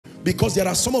Because there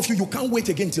are some of you, you can't wait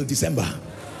again till December.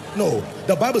 No,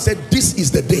 the Bible said this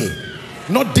is the day,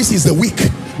 not this is the week,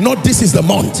 not this is the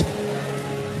month.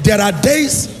 There are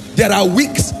days, there are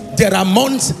weeks, there are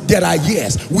months, there are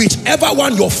years. Whichever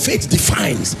one your faith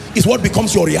defines is what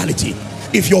becomes your reality.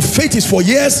 If your faith is for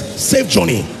years, safe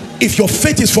journey. If your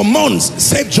faith is for months,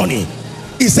 safe journey.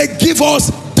 He said, give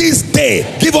us this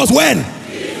day. Give us when?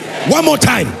 One more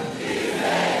time.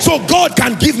 So God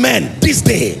can give men this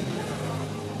day.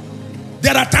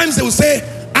 There are times they will say,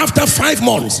 after 5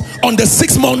 months, on the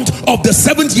 6th month of the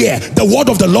 7th year, the word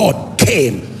of the Lord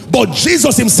came. But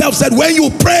Jesus himself said, when you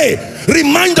pray,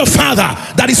 remind the Father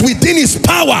that is within his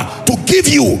power to give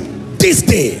you this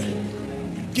day.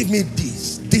 Give me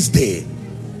this day.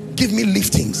 Give me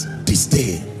liftings this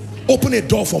day. Open a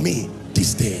door for me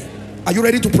this day. Are you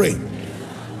ready to pray?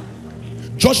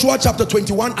 Joshua chapter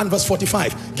 21 and verse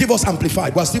 45. Give us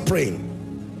amplified. We're still praying.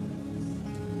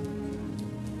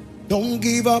 Don't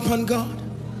give up on God,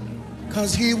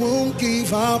 because he won't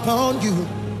give up on you.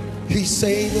 He's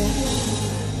able.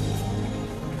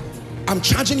 I'm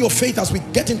charging your faith as we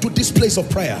get into this place of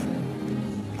prayer.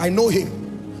 I know him.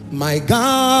 My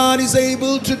God is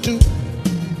able to do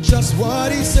just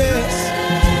what he says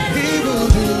he will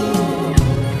do.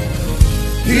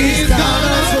 He's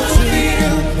gonna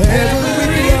fulfill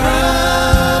every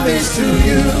promise to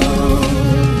you.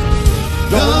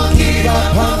 Don't give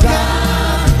up on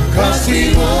God, cause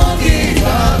he won't give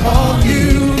up on you.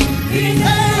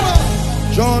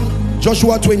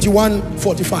 Joshua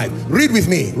 21:45. Read with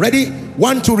me. Ready?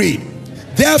 1 to read.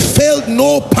 There failed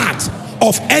no part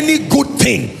of any good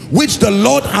thing which the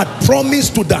Lord had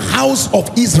promised to the house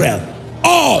of Israel.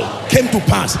 All came to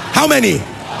pass. How many?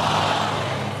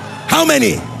 How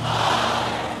many?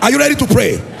 Are you ready to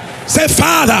pray? Say,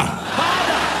 Father,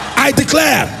 I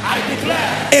declare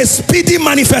a speedy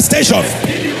manifestation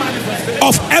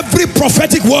of every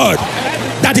prophetic word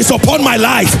that is upon my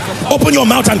life. Open your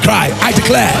mouth and cry. I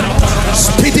declare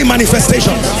speedy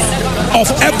manifestation of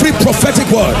every prophetic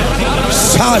word.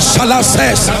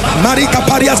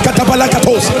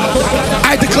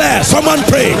 I declare, someone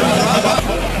pray,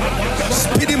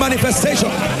 speedy manifestation.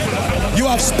 You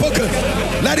have spoken,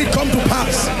 let it come to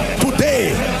pass.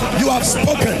 Today you have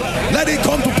spoken, let it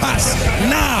come to pass.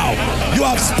 Now you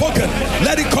have spoken,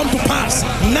 let it come to pass.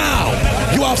 Now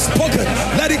you have spoken,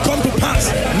 let it come to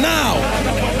pass. Now